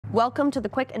Welcome to the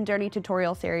quick and dirty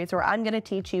tutorial series where I'm going to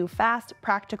teach you fast,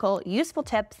 practical, useful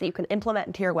tips that you can implement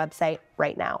into your website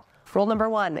right now. Rule number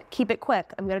one, keep it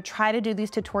quick. I'm going to try to do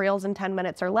these tutorials in 10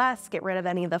 minutes or less, get rid of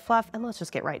any of the fluff, and let's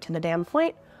just get right to the damn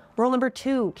point. Rule number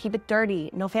two, keep it dirty.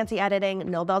 No fancy editing,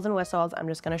 no bells and whistles. I'm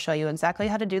just going to show you exactly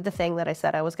how to do the thing that I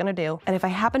said I was going to do. And if I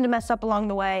happen to mess up along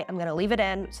the way, I'm going to leave it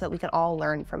in so that we can all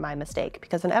learn from my mistake,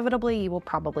 because inevitably you will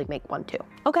probably make one too.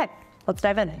 Okay, let's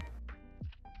dive in.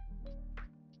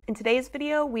 In today's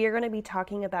video, we are going to be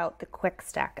talking about the quick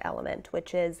stack element,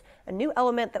 which is a new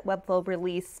element that Webflow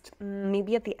released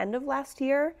maybe at the end of last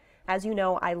year. As you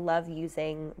know, I love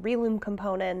using Reloom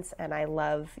components and I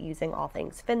love using all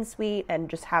things FinSuite and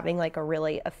just having like a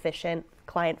really efficient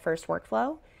client-first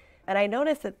workflow. And I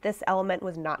noticed that this element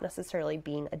was not necessarily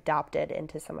being adopted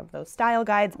into some of those style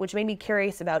guides, which made me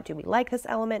curious about, do we like this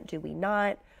element? Do we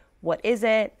not? What is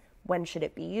it? When should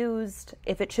it be used?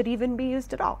 If it should even be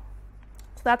used at all.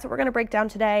 So that's what we're going to break down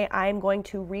today. I'm going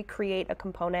to recreate a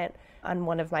component on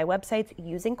one of my websites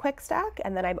using QuickStack,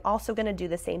 and then I'm also going to do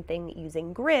the same thing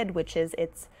using Grid, which is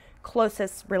its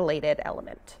closest related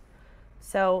element.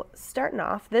 So starting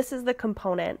off, this is the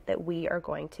component that we are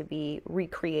going to be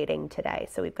recreating today.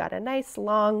 So we've got a nice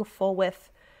long full width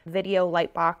video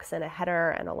lightbox and a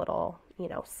header and a little,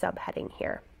 subheading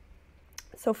here.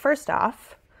 So first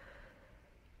off,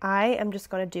 I am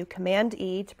just going to do Command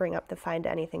E to bring up the Find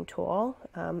Anything tool.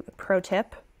 Pro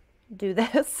tip, do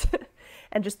this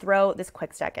and just throw this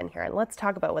quick stack in here. And let's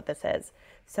talk about what this is.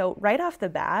 So right off the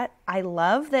bat, I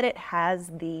love that it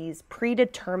has these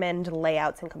predetermined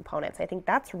layouts and components. I think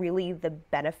that's really the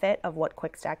benefit of what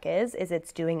quick stack is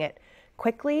it's doing it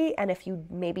quickly. And if you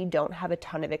maybe don't have a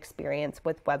ton of experience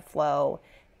with Webflow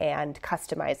and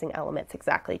customizing elements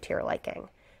exactly to your liking,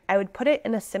 I would put it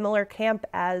in a similar camp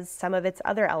as some of its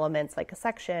other elements like a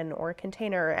section or a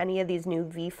container or any of these new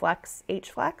VFlex,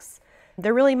 HFlex.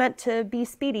 They're really meant to be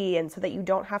speedy and so that you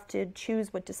don't have to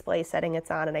choose what display setting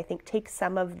it's on, and I think take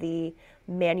some of the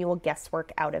manual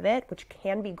guesswork out of it, which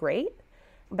can be great,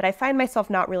 but I find myself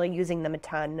not really using them a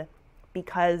ton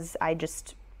because I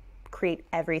just create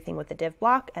everything with the div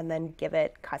block and then give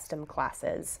it custom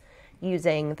classes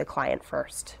using the client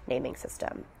first naming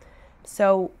system.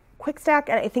 So QuickStack,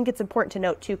 and I think it's important to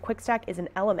note too, QuickStack is an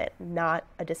element, not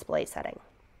a display setting.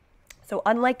 So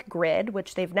unlike Grid,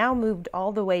 which they've now moved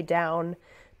all the way down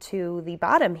to the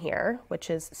bottom here, which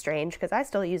is strange because I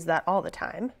still use that all the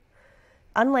time.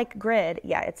 Unlike Grid,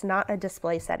 yeah, it's not a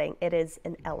display setting, it is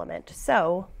an element.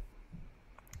 So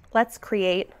let's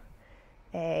create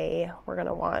we're going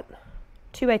to want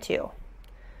 2x2.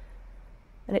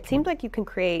 And it seems like you can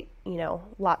create,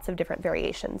 lots of different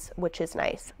variations, which is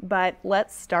nice. But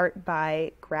let's start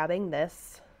by grabbing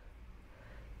this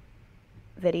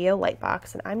video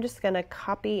lightbox, and I'm just going to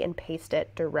copy and paste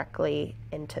it directly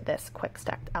into this quick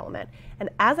stacked element. And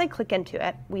as I click into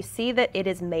it, we see that it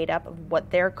is made up of what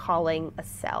they're calling a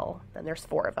cell, and there's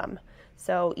 4 of them.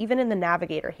 So even in the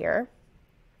navigator here,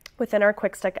 within our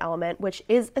quick stack element, which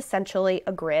is essentially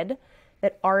a grid,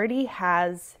 that already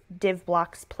has div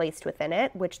blocks placed within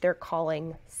it, which they're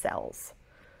calling cells.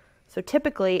 So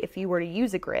typically, if you were to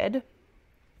use a grid,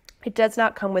 it does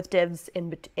not come with divs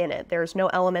in it. There's no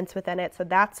elements within it, so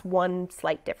that's one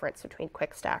slight difference between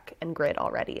QuickStack and Grid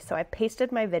already. So I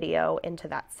pasted my video into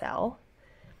that cell,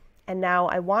 and now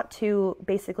I want to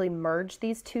basically merge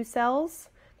these 2 cells.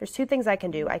 There's 2 things I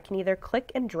can do. I can either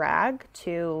click and drag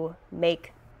to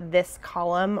make this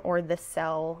column or this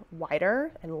cell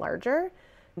wider and larger,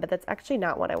 but that's actually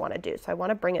not what I want to do. So I want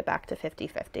to bring it back to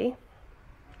 50-50.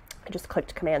 I just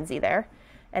clicked Command Z there.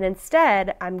 And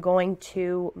instead, I'm going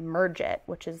to merge it,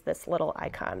 which is this little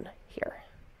icon here.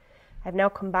 I've now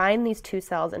combined these 2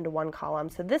 cells into one column.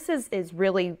 So this is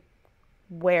really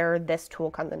where this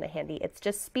tool comes into handy. It's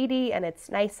just speedy and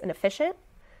it's nice and efficient.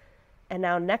 And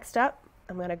now next up,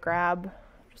 I'm going to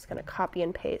just going to copy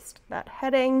and paste that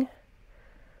heading,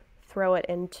 throw it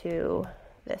into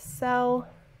this cell,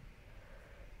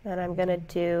 and I'm going to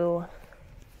do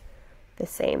the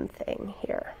same thing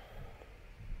here.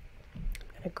 I'm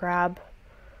going to grab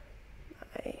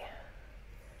my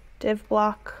div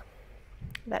block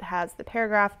that has the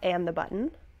paragraph and the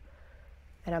button,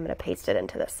 and I'm going to paste it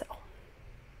into this cell.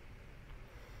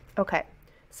 Okay,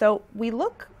 so we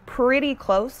look pretty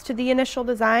close to the initial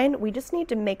design. We just need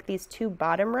to make these 2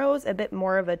 bottom rows a bit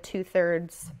more of a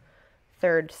 2/3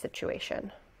 third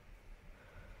situation.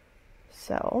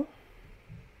 So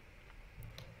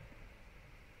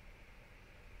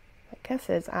my guess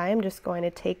is I'm just going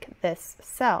to take this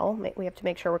cell, we have to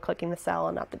make sure we're clicking the cell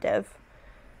and not the div,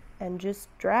 and just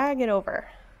drag it over,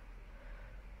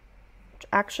 which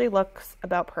actually looks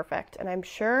about perfect. And I'm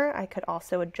sure I could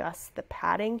also adjust the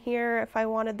padding here if I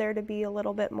wanted there to be a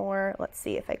little bit more. Let's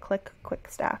see if I click quick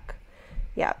stack.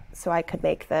 Yeah, so I could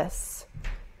make this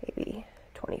maybe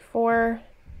 24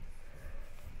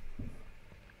 in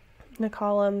the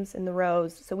columns, in the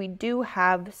rows. So we do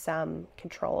have some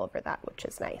control over that, which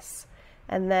is nice.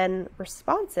 And then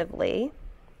responsively,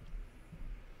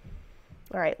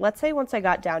 all right, let's say once I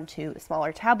got down to a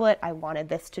smaller tablet, I wanted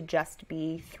this to just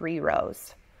be 3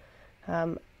 rows.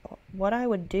 What I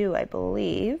would do, I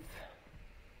believe,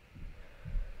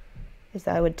 is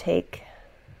I would take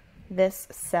this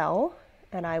cell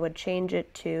and I would change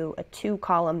it to a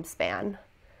 2-column span.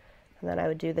 And then I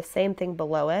would do the same thing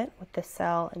below it with this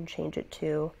cell and change it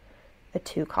to a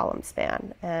 2-column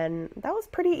span. And that was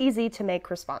pretty easy to make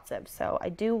responsive. So I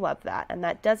do love that. And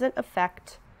that doesn't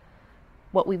affect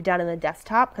what we've done in the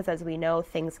desktop, because as we know,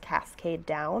 things cascade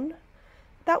down.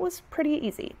 That was pretty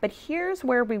easy. But here's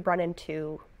where we run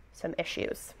into some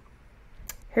issues.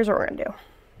 Here's what we're gonna do.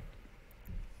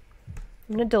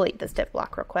 I'm gonna delete this div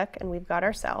block real quick, and we've got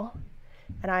our cell.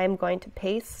 And I am going to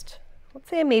paste, let's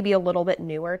say I'm maybe a little bit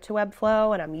newer to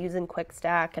Webflow and I'm using quick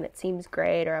stack and it seems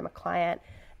great, or I'm a client,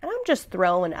 and I'm just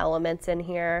throwing elements in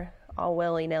here all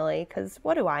willy-nilly, because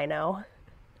what do I know?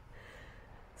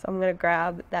 So I'm going to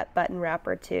grab that button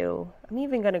wrapper too. I'm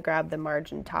even going to grab the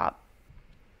margin top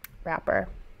wrapper.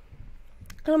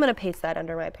 And I'm going to paste that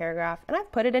under my paragraph. And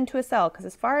I've put it into a cell because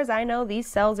as far as I know, these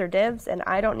cells are divs and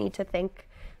I don't need to think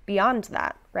beyond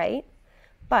that, right?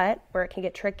 But where it can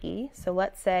get tricky, so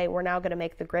let's say we're now going to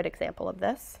make the grid example of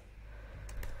this.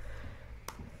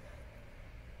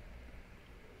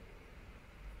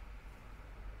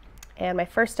 And my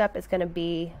first step is going to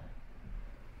be,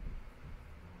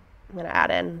 I'm going to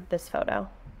add in this photo.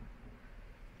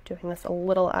 Doing this a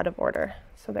little out of order,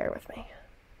 so bear with me.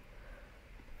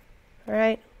 All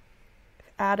right,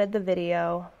 I've added the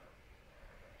video.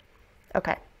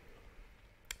 Okay,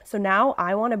 so now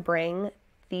I want to bring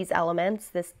these elements,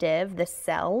 this div, this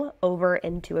cell, over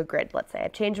into a grid. Let's say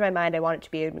I've changed my mind, I want it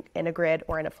to be in a grid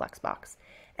or in a flex box.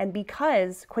 And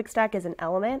because quick stack is an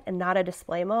element and not a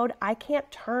display mode, I can't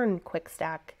turn quick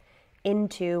stack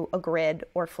into a grid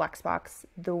or flexbox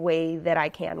the way that I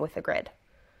can with a grid,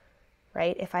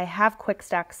 right? If I have quick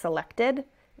stack selected,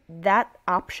 that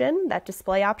option, that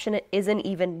display option, it isn't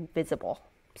even visible.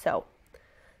 So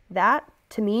that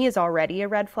to me is already a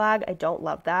red flag. I don't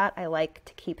love that. I like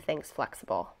to keep things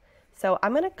flexible. So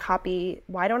I'm going to copy,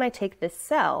 why don't I take this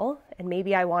cell and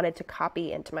maybe I wanted to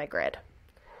copy into my grid.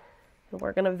 And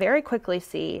we're going to very quickly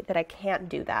see that I can't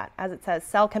do that. As it says,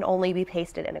 cell can only be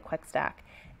pasted in a quick stack.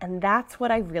 And that's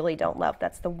what I really don't love.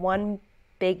 That's the one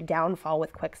big downfall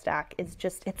with quick stack, is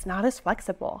just it's not as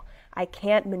flexible. I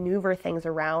can't maneuver things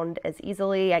around as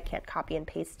easily. I can't copy and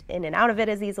paste in and out of it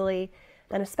as easily.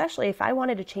 And especially if I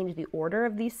wanted to change the order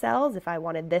of these cells, if I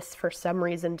wanted this for some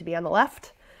reason to be on the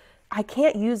left, I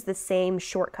can't use the same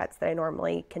shortcuts that I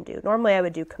normally can do. Normally I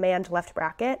would do command left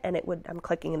bracket and it would, I'm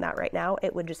clicking in that right now,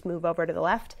 it would just move over to the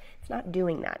left. It's not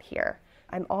doing that here.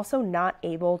 I'm also not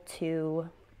able to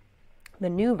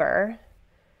maneuver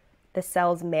the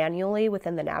cells manually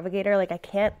within the navigator. Like I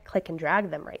can't click and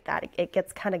drag them right that. It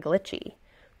gets kind of glitchy,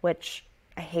 which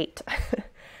I hate.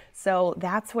 So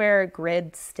that's where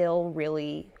grid still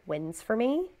really wins for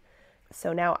me.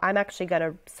 So now I'm actually going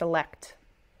to select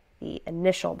the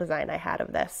initial design I had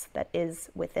of this that is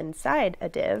within inside a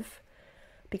div,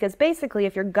 because basically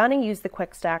if you're going to use the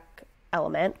quick stack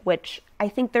element, which I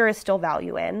think there is still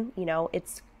value in, you know,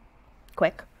 it's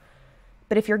quick.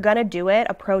 But if you're gonna do it,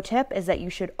 a pro tip is that you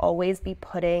should always be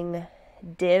putting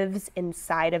divs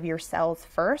inside of your cells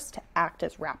first to act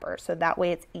as wrappers. So that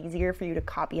way it's easier for you to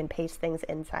copy and paste things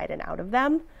inside and out of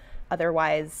them.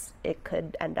 Otherwise, it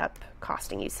could end up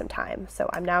costing you some time. So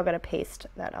I'm now gonna paste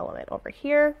that element over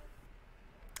here.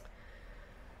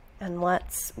 And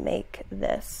let's make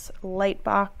this light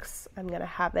box. I'm gonna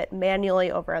have it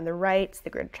manually over on the right. It's the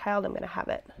grid child. I'm gonna have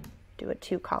it do a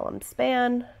 2-column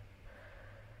span.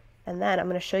 And then I'm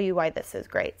going to show you why this is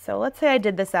great. So let's say I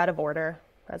did this out of order,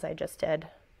 as I just did.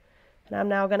 And I'm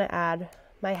now going to add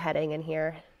my heading in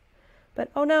here. But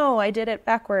oh no, I did it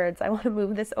backwards. I want to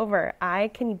move this over. I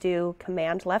can do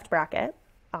command left bracket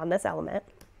on this element,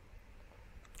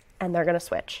 and they're going to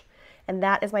switch. And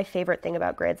that is my favorite thing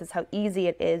about grids, is how easy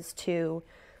it is to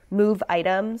move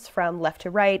items from left to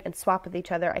right and swap with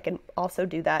each other. I can also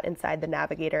do that inside the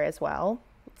navigator as well,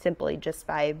 simply just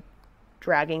by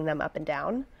dragging them up and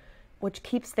down, which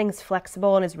keeps things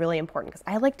flexible and is really important because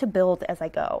I like to build as I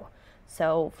go.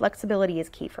 So flexibility is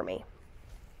key for me.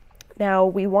 Now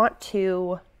we want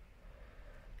to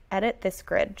edit this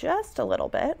grid just a little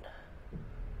bit.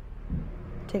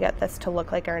 to get this to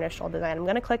look like our initial design. I'm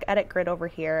going to click Edit Grid over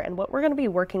here, and what we're going to be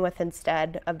working with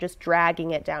instead of just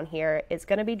dragging it down here is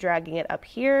going to be dragging it up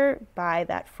here by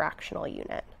that fractional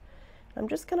unit. I'm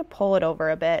just going to pull it over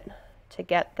a bit to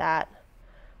get that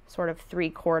sort of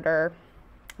 3/4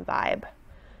 vibe.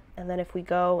 And then if we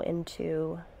go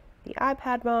into the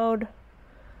iPad mode,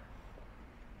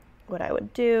 what I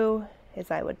would do is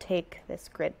I would take this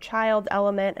grid child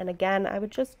element, and again, I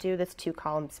would just do this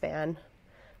 2-column span.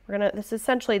 This is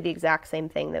essentially the exact same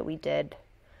thing that we did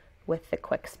with the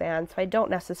quick span, so I don't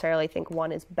necessarily think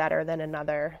one is better than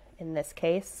another in this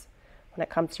case when it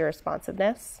comes to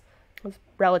responsiveness. It's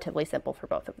relatively simple for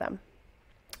both of them.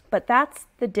 But that's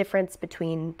the difference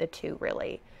between the two,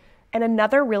 really. And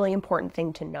another really important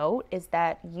thing to note is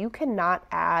that you cannot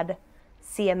add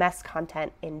CMS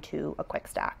content into a quick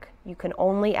stack. You can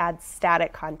only add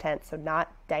static content, so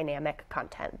not dynamic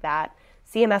content. That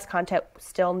CMS content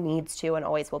still needs to and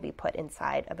always will be put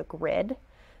inside of a grid.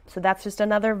 So that's just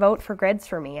another vote for grids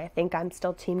for me. I think I'm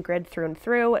still team grid through and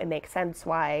through. It makes sense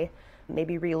why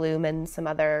maybe Reloom and some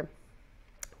other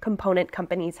component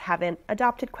companies haven't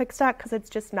adopted quick stack, because it's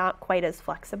just not quite as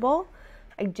flexible.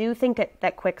 I do think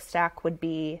that quick stack would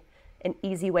be an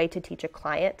easy way to teach a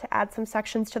client to add some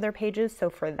sections to their pages. So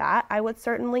for that, I would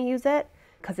certainly use it,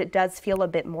 because it does feel a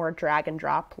bit more drag and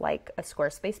drop like a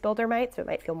Squarespace builder might, so it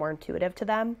might feel more intuitive to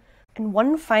them. And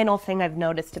one final thing I've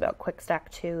noticed about quick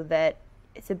stack too that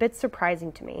is a bit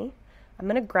surprising to me, I'm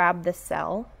going to grab this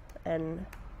cell and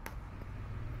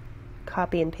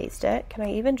copy and paste it. Can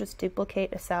I even just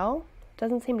duplicate a cell? It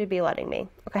doesn't seem to be letting me.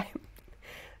 Okay,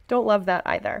 don't love that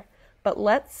either. But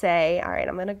let's say, all right,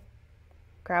 I'm going to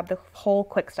grab the whole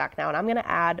quick stack now, and I'm going to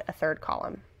add a 3rd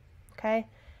column. Okay,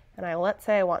 and let's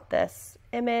say I want this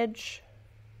image,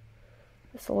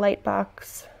 this light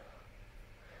box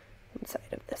inside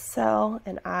of this cell,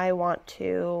 and I want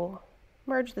to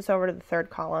merge this over to the 3rd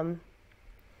column.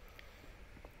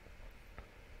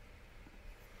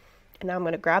 And now I'm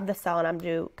going to grab the cell and I'm going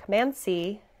to do Command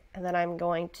C, and then I'm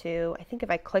going to, I think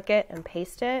if I click it and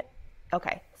paste it,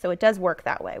 okay, so it does work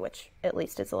that way, which at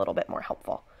least is a little bit more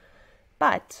helpful.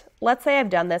 But let's say I've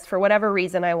done this for whatever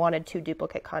reason, I wanted to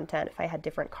duplicate content if I had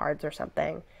different cards or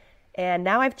something. And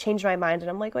now I've changed my mind and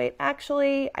I'm like, wait,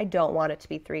 actually, I don't want it to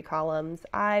be 3 columns.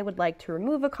 I would like to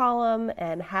remove a column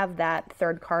and have that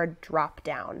 3rd card drop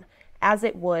down as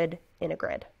it would in a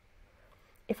grid.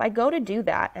 If I go to do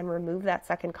that and remove that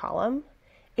 2nd column,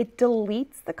 it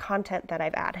deletes the content that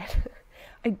I've added.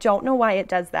 I don't know why it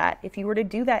does that. If you were to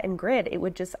do that in grid, it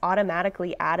would just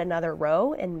automatically add another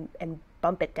row and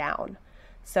bump it down.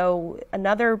 So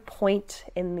another point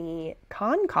in the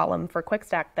con column for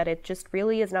QuickStack that it just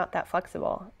really is not that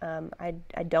flexible.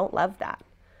 I don't love that.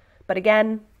 But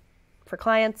again, for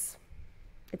clients,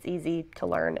 it's easy to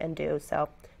learn and do. So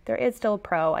there is still a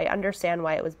pro. I understand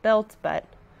why it was built, but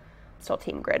still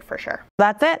team grid for sure.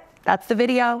 That's it. That's the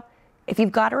video. If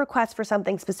you've got a request for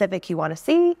something specific you want to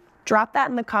see, drop that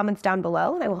in the comments down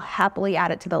below and I will happily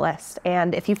add it to the list.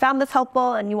 And if you found this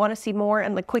helpful and you want to see more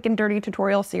in the quick and dirty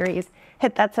tutorial series,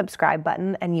 hit that subscribe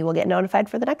button and you will get notified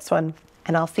for the next one.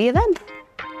 And I'll see you then.